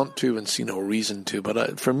don't want to and see no reason to.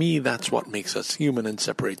 But for me, that's what makes us human and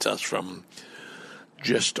separates us from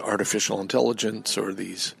just artificial intelligence or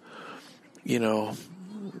these,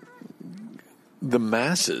 the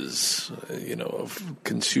masses, of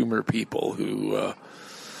consumer people who,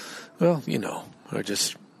 are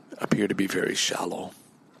just appear to be very shallow.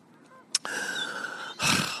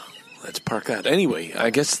 Let's park that. Anyway,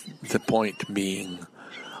 I guess the point being,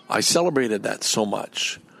 I celebrated that so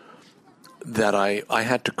much that I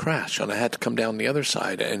had to crash and I had to come down the other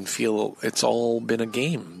side and feel it's all been a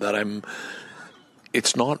game, that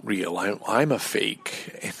it's not real. I'm a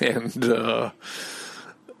fake. And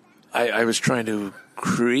I was trying to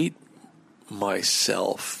create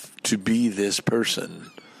myself to be this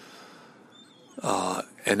person.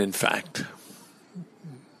 And in fact,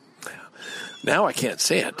 now I can't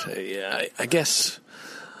say it. I guess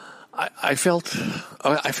I felt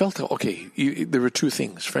okay. There were two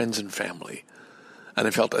things: friends and family. And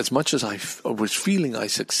I felt as much as I was feeling I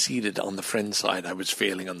succeeded on the friend side, I was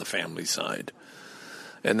failing on the family side.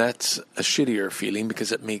 And that's a shittier feeling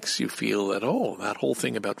because it makes you feel that, that whole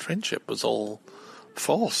thing about friendship was all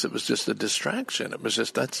false. It was just a distraction. It was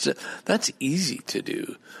just, that's easy to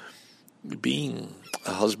do. Being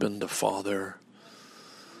a husband, a father,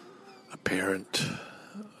 a parent,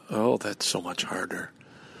 that's so much harder.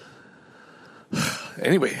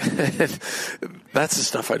 Anyway, that's the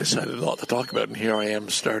stuff I decided not to talk about, and here I am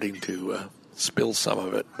starting to spill some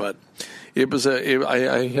of it. But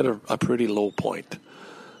I hit a pretty low point,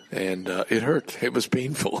 and it hurt. It was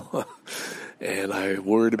painful, and I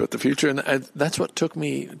worried about the future, and that's what took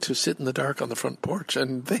me to sit in the dark on the front porch.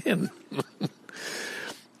 And then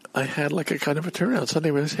I had like a kind of a turnaround. Suddenly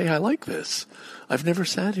I realized, hey, I like this. I've never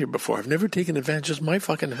sat here before. I've never taken advantage of my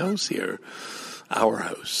fucking house here, our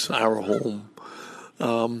house, our home.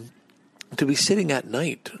 To be sitting at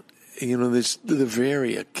night, there's the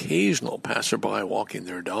very occasional passerby walking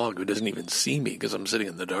their dog who doesn't even see me because I'm sitting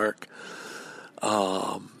in the dark.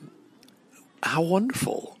 How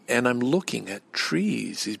wonderful. And I'm looking at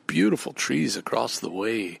trees, these beautiful trees across the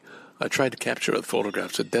way. I tried to capture with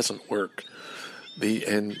photographs. It doesn't work. They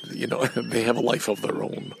have a life of their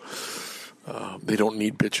own. They don't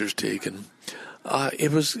need pictures taken.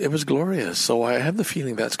 It was glorious. So I have the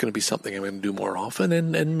feeling that's going to be something I'm going to do more often,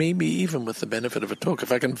 and maybe even with the benefit of a toke.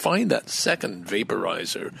 If I can find that second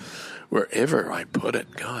vaporizer wherever I put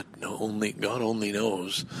it, God only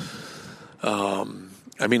knows.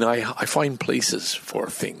 I find places for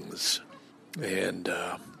things, and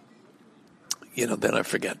then I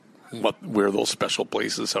forget where those special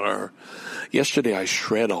places are. Yesterday I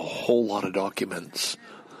shred a whole lot of documents.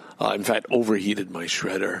 In fact, overheated my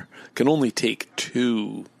shredder. Can only take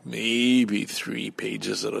 2, maybe 3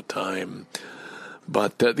 pages at a time.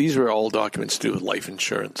 But these were all documents to do with life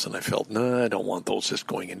insurance, and I felt, no, I don't want those just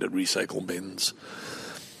going into recycle bins.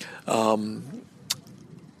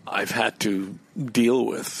 I've had to deal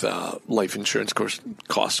with life insurance. Of course,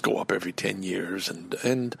 costs go up every 10 years,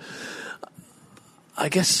 and I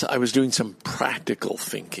guess I was doing some practical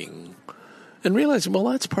thinking and realizing, well,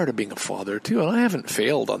 that's part of being a father too, and I haven't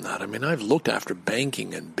failed on that. I mean, I've looked after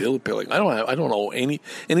banking and bill billing. I don't owe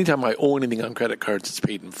anytime I owe anything on credit cards, it's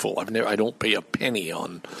paid in full. I don't pay a penny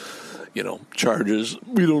on, charges.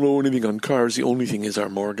 We don't owe anything on cars. The only thing is our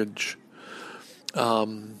mortgage.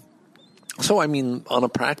 So I mean, on a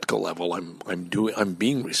practical level, I'm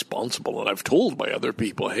being responsible, and I've told my other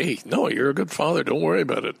people, hey, no, you're a good father. Don't worry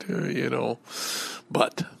about it.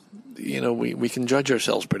 But we can judge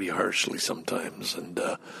ourselves pretty harshly sometimes, and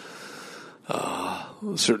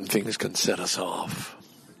certain things can set us off.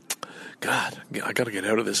 God, I got to get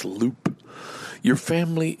out of this loop. Your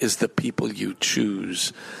family is the people you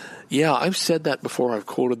choose. Yeah, I've said that before. I've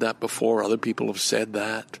quoted that before. Other people have said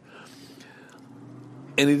that.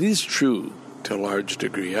 And it is true to a large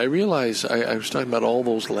degree. I realize I was talking about all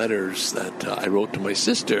those letters that I wrote to my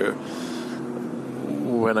sister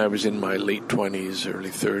when I was in my late 20s,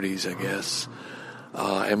 early 30s, I guess,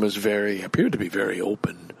 and appeared to be very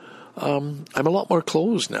open. I'm a lot more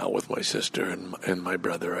closed now with my sister and my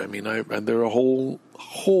brother. I mean, there are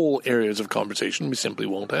whole areas of conversation we simply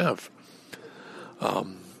won't have.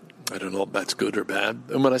 I don't know if that's good or bad.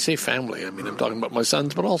 And when I say family, I mean, I'm talking about my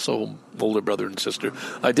sons, but also older brother and sister.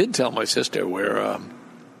 I did tell my sister where,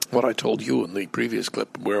 what I told you in the previous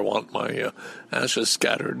clip, where I want my ashes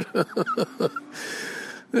scattered.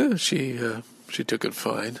 Yeah, she took it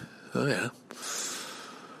fine. Oh, yeah.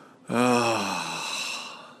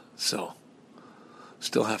 So,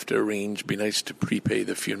 still have to arrange. Be nice to prepay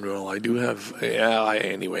the funeral. I do have.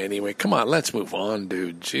 Anyway. Come on, let's move on,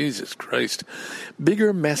 dude. Jesus Christ.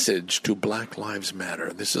 Bigger message to Black Lives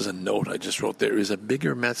Matter. This is a note I just wrote. There is a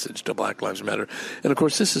bigger message to Black Lives Matter. And, of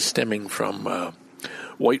course, this is stemming from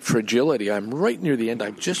White Fragility. I'm right near the end.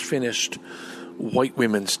 I've just finished White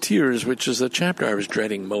Women's Tears, which is the chapter I was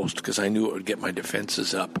dreading most because I knew it would get my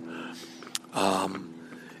defenses up.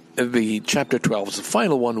 The chapter 12 is the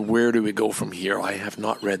final one. Where do we go from here? I have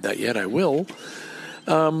not read that yet. I will.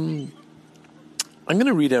 I'm going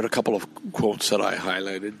to read out a couple of quotes that I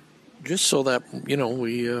highlighted, just so that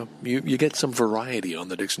you get some variety on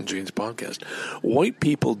the Dixon Janes podcast. White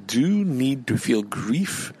people do need to feel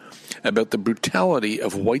grief about the brutality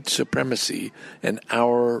of white supremacy and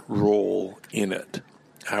our role in it.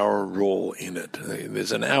 Our role in it.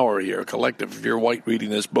 There's an hour here, collective. If you're white reading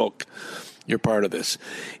this book, you're part of this.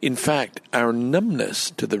 In fact, our numbness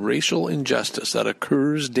to the racial injustice that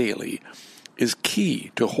occurs daily is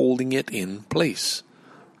key to holding it in place,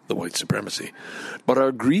 the white supremacy. But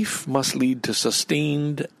our grief must lead to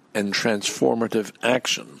sustained and transformative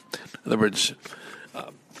action. In other words,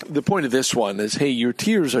 the point of this one is, hey, your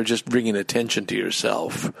tears are just bringing attention to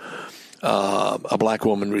yourself. A black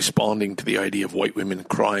woman responding to the idea of white women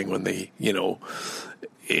crying when they,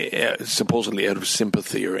 supposedly out of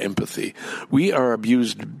sympathy or empathy. We are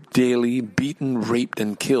abused daily, beaten, raped,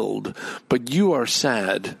 and killed, but you are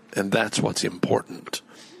sad, and that's what's important.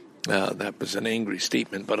 That was an angry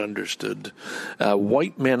statement, but understood.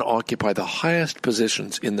 White men occupy the highest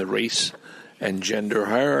positions in the race and gender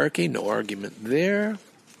hierarchy. No argument there.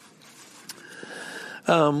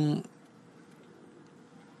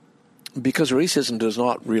 Because racism does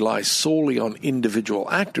not rely solely on individual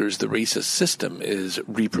actors, the racist system is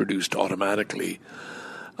reproduced automatically.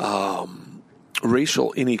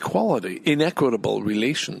 Racial inequitable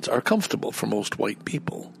relations are comfortable for most white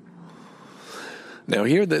people. Now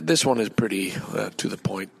here, this one is pretty to the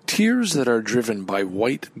point. Tears that are driven by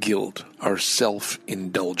white guilt are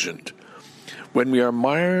self-indulgent. When we are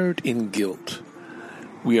mired in guilt,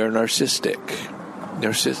 we are narcissistic,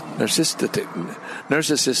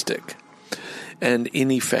 and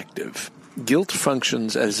ineffective. Guilt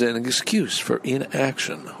functions as an excuse for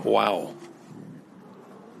inaction. Wow.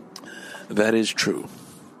 That is true.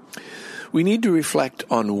 We need to reflect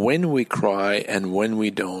on when we cry and when we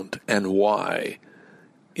don't, and why.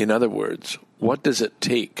 In other words, what does it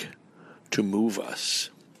take to move us?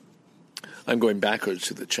 I'm going backwards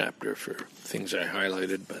to the chapter for things I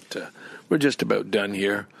highlighted, but we're just about done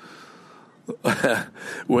here.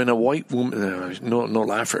 When a white woman, no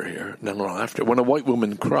laughter here, no laughter. When a white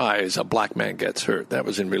woman cries, a black man gets hurt. That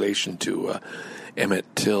was in relation to Emmett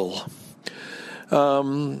Till.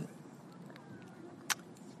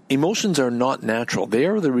 Emotions are not natural. They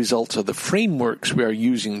are the results of the frameworks we are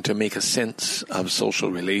using to make a sense of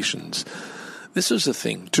social relations. This is the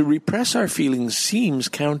thing. To repress our feelings seems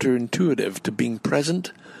counterintuitive to being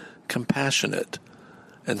present, compassionate,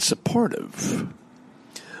 and supportive.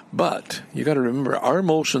 But you got to remember, our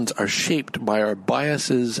emotions are shaped by our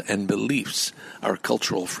biases and beliefs, our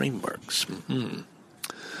cultural frameworks. Mm-hmm.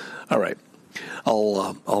 All right,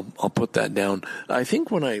 I'll put that down. I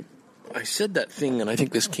think when I said that thing, and I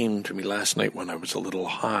think this came to me last night when I was a little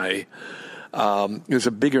high. There's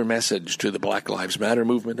a bigger message to the Black Lives Matter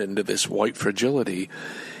movement and to this white fragility,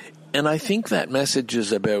 and I think that message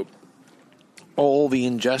is about all the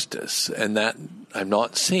injustice, and that I'm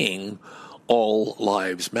not saying all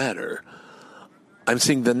lives matter. I'm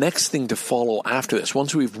saying the next thing to follow after this,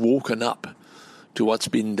 once we've woken up to what's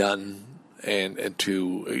been done and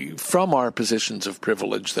to from our positions of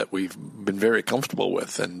privilege that we've been very comfortable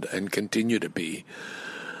with and continue to be,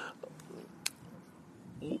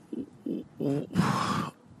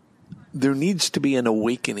 there needs to be an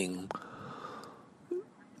awakening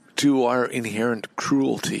to our inherent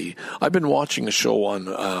cruelty. I've been watching a show on,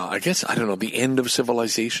 the end of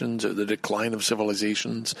civilizations or the decline of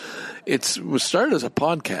civilizations. It was started as a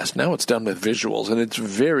podcast. Now it's done with visuals, and it's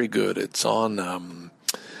very good. It's on,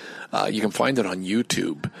 you can find it on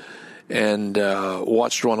YouTube. And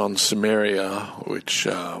watched one on Sumeria, which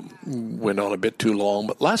went on a bit too long.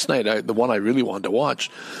 But last night, the one I really wanted to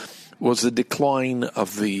watch was the decline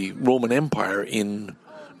of the Roman Empire in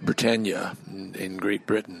Britannia, in Great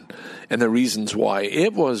Britain, and the reasons why.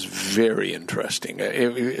 It was very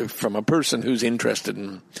interesting. From a person who's interested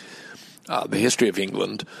in the history of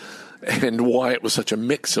England and why it was such a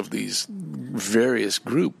mix of these various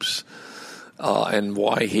groups, and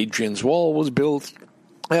why Hadrian's Wall was built,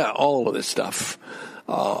 all of this stuff.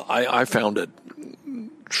 I found it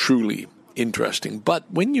truly interesting. But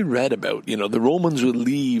when you read about, the Romans would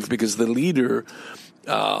leave because the leader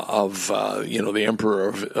the emperor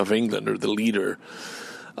of England, or the leader,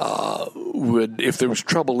 would, if there was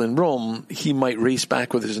trouble in Rome, he might race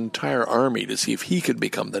back with his entire army to see if he could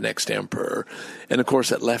become the next emperor. And of course,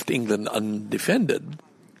 that left England undefended.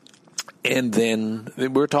 And then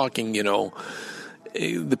we're talking,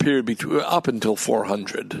 the period between up until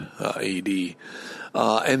 400 AD.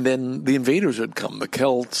 And then the invaders would come, the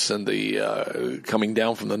Celts and the coming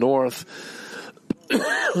down from the north.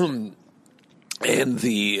 And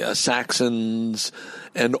the Saxons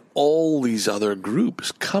and all these other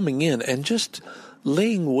groups coming in and just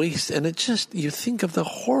laying waste. And you think of the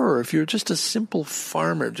horror if you're just a simple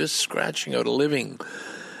farmer just scratching out a living,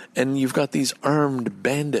 and you've got these armed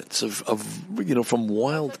bandits from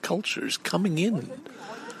wild cultures coming in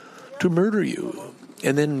to murder you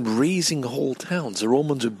and then razing whole towns. The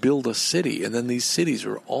Romans would build a city, and then these cities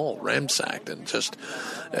were all ransacked, and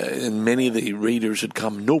and many of the raiders would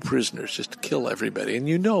come, no prisoners, just to kill everybody. And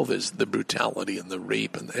there's the brutality and the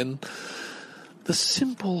rape and the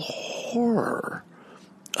simple horror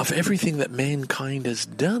of everything that mankind has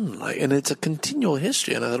done. And it's a continual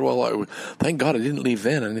history. And I thought, thank God I didn't leave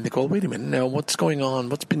then. And I think, wait a minute, now what's going on?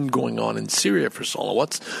 What's been going on in Syria for so long?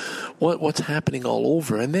 What's happening all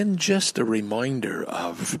over? And then just a reminder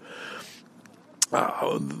of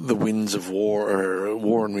the Winds of War, or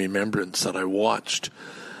War and Remembrance, that I watched,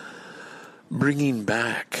 bringing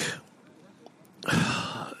back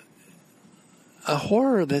a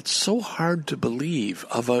horror that's so hard to believe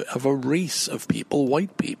of a race of people,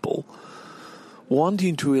 white people,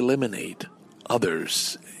 wanting to eliminate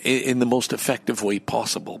others in the most effective way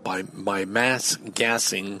possible by mass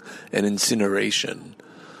gassing and incineration.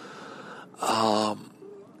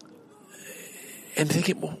 And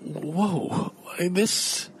thinking, whoa,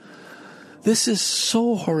 this is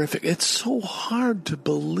so horrific. It's so hard to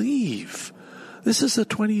believe. This is the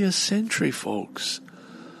 20th century, folks.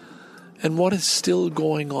 And what is still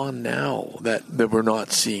going on now that we're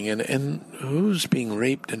not seeing, and who's being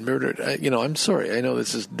raped and murdered? I'm sorry. I know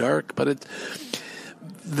this is dark, but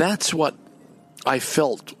that's what I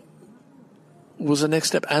felt was the next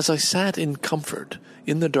step. As I sat in comfort,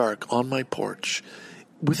 in the dark, on my porch,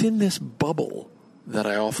 within this bubble that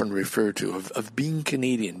I often refer to of being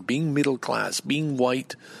Canadian, being middle class, being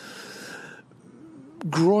white,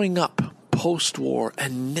 growing up post-war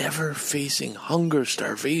and never facing hunger,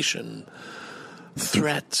 starvation,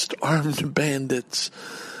 threats, armed bandits,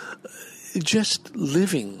 just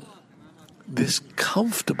living this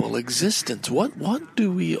comfortable existence. What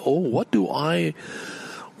do we owe? What do I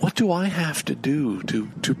have to do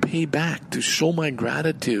to pay back, to show my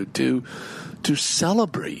gratitude, to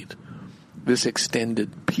celebrate this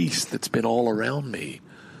extended peace that's been all around me?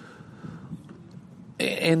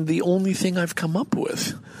 And the only thing I've come up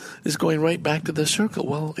with is going right back to the circle.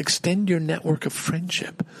 Well, extend your network of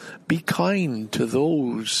friendship. Be kind to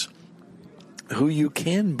those who you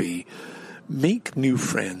can be. Make new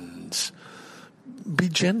friends. Be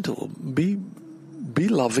gentle. Be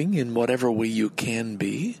loving in whatever way you can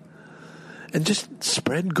be. And just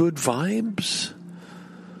spread good vibes.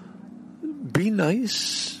 Be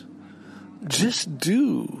nice. Just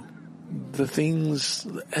do the things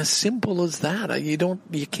as simple as that.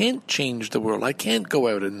 You can't change the world. I can't go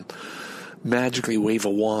out and magically wave a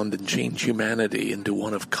wand and change humanity into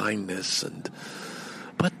one of kindness,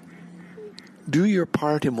 but do your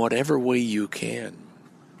part in whatever way you can.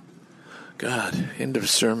 God, end of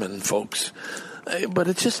sermon, folks. But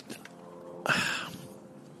it's just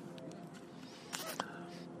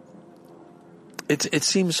it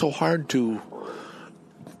seems so hard so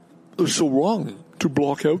wrong to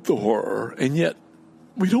block out the horror, and yet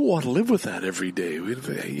we don't want to live with that every day,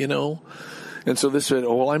 you know. And so this said,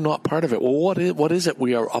 well, I'm not part of it. Well, what is it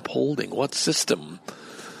we are upholding? What system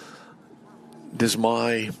does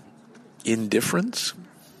my indifference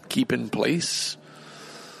keep in place?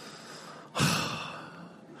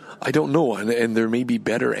 I don't know, and there may be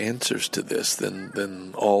better answers to this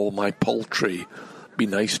than all my paltry, be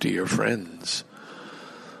nice to your friends.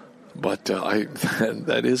 But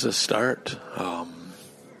that is a start.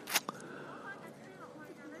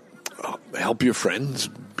 Help your friends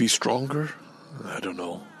be stronger. I don't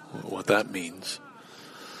know what that means.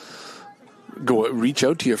 Go reach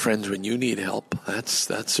out to your friends when you need help. That's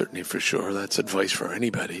certainly for sure. That's advice for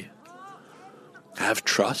anybody. Have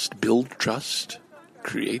trust, build trust,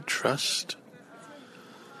 create trust.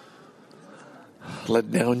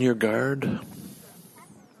 Let down your guard.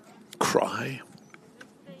 Cry.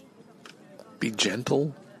 Be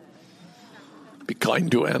gentle. Be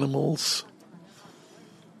kind to animals.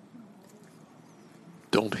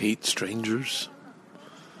 Don't hate strangers.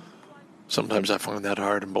 Sometimes I find that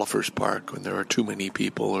hard in Bluffers Park when there are too many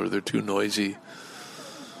people or they're too noisy.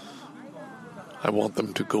 I want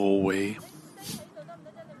them to go away.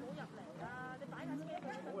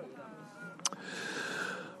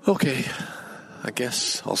 Okay, I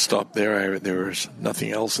guess I'll stop there. There was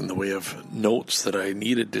nothing else in the way of notes that I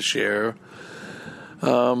needed to share.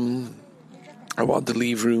 I want to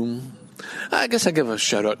leave room. I guess I give a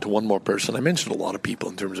shout out to one more person. I mentioned a lot of people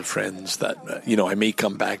in terms of friends that I may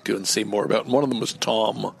come back to and say more about. And one of them was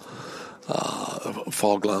Tom,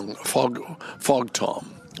 Fog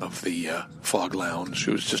Tom of the Fog Lounge,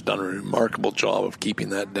 who's just done a remarkable job of keeping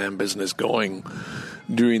that damn business going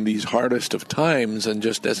during these hardest of times and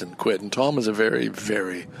just doesn't quit. And Tom is a very,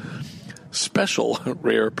 very special,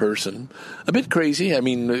 rare person. A bit crazy. I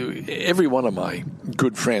mean, every one of my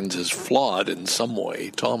good friends is flawed in some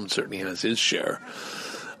way. Tom certainly has his share.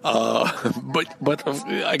 But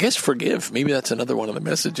I guess forgive. Maybe that's another one of the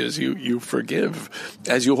messages. You forgive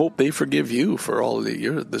as you hope they forgive you for all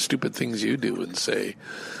the stupid things you do and say.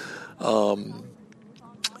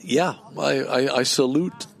 Yeah, I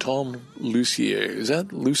salute Tom Lucier. Is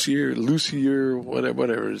that Lucier? Lucier,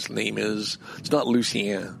 whatever his name is. It's not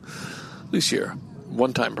Lucien. Lucier.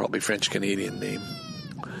 One time probably French-Canadian name.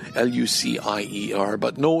 Lucier,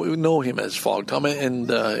 but know him as Fog Tom. And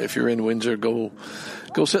if you're in Windsor, go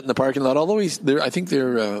sit in the parking lot. Although I think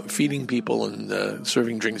they're feeding people and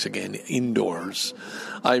serving drinks again indoors.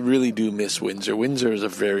 I really do miss Windsor. Windsor is a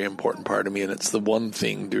very important part of me, and it's the one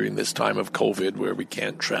thing during this time of COVID where we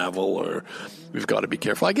can't travel or we've got to be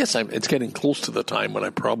careful. I guess it's getting close to the time when I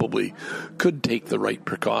probably could take the right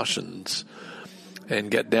precautions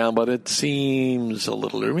and get down, but it seems a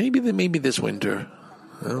little, or maybe this winter.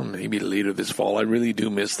 Well, maybe later this fall. I really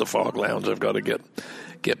do miss the Fog Lounge. I've got to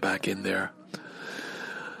get back in there.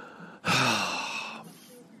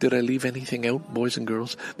 Did I leave anything out, boys and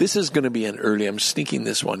girls? This is going to be I'm sneaking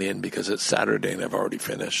this one in because it's Saturday and I've already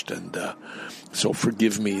finished. And so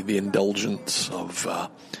forgive me the indulgence of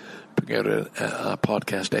putting out a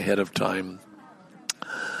podcast ahead of time.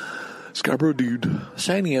 Scarborough Dude,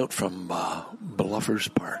 signing out from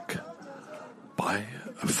Bluffers Park. Bye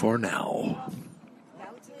for now.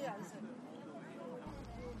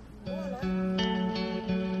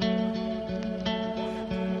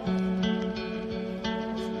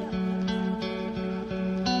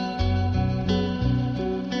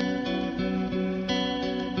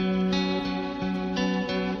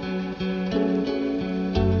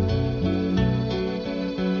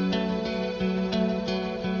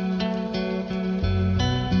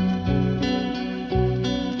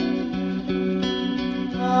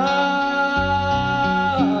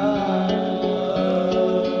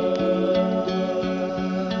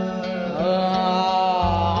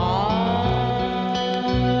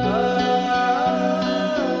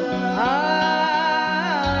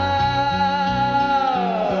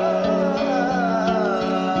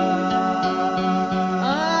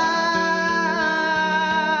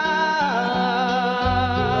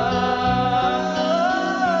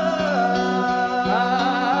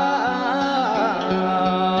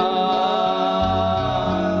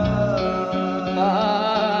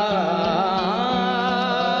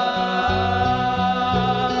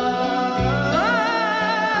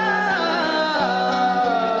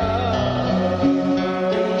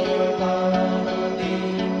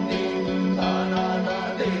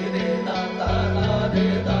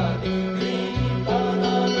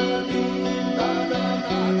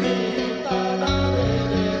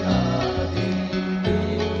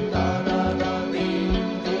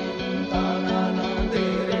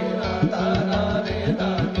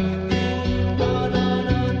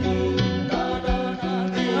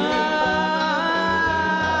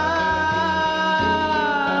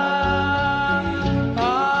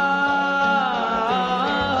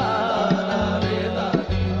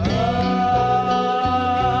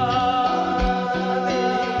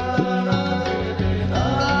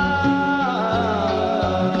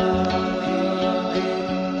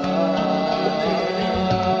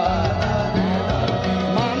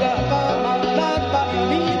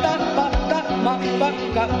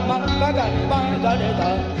 Kamu